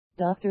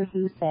Doctor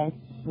who said,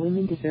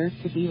 women deserve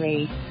to be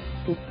raped,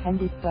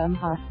 suspended from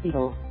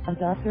hospital. A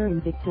doctor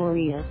in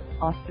Victoria,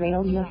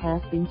 Australia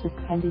has been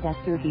suspended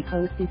after he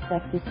posted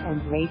sexist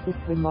and racist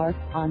remarks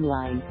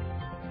online.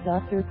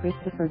 Dr.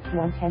 Christopher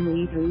Kwan Chen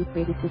Lee drew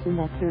criticism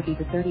after the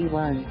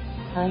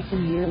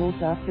 31-year-old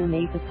doctor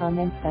made the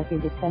comments back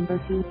in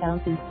December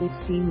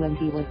 2016 when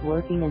he was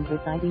working and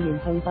residing in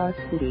Hobart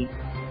City.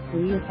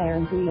 Lee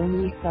apparently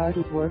only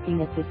started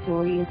working at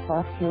Victoria's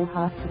Box Hill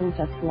Hospital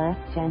just last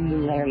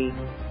January.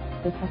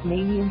 The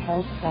Tasmanian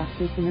Health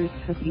Practitioners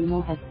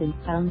Tribunal has been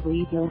found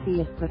Lee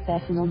guilty of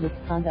professional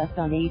misconduct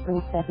on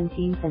April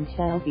 17 and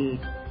shall be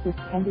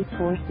suspended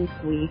for 6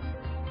 weeks,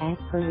 as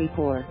per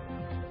report.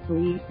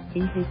 Lee,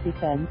 in his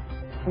defense,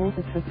 told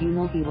the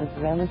tribunal he was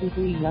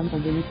relatively young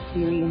and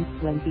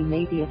inexperienced when he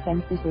made the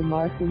offensive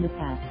remarks in the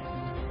past.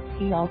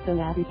 He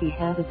also added he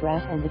had a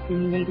brash and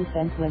opinionated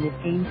bent when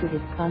it came to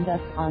his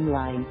conduct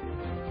online.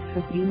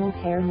 Tribunal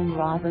Chairman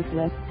Robert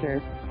Webster,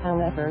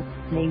 however,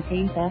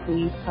 maintained that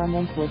Lee's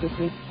comments were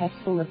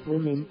disrespectful of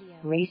women,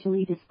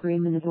 racially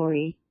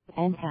discriminatory,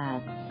 and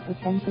had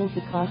potential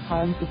to cause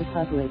harm to the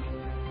public.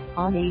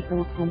 On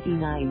April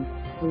 29,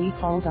 Lee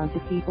called on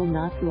people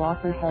not to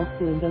offer help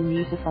to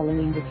Indonesia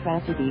following the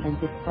tragedy and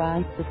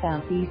described the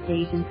Southeast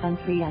Asian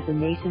country as a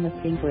nation of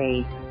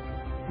ingrates.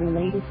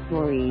 Related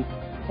stories.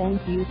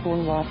 Thank you for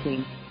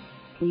watching.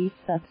 Please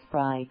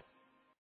subscribe.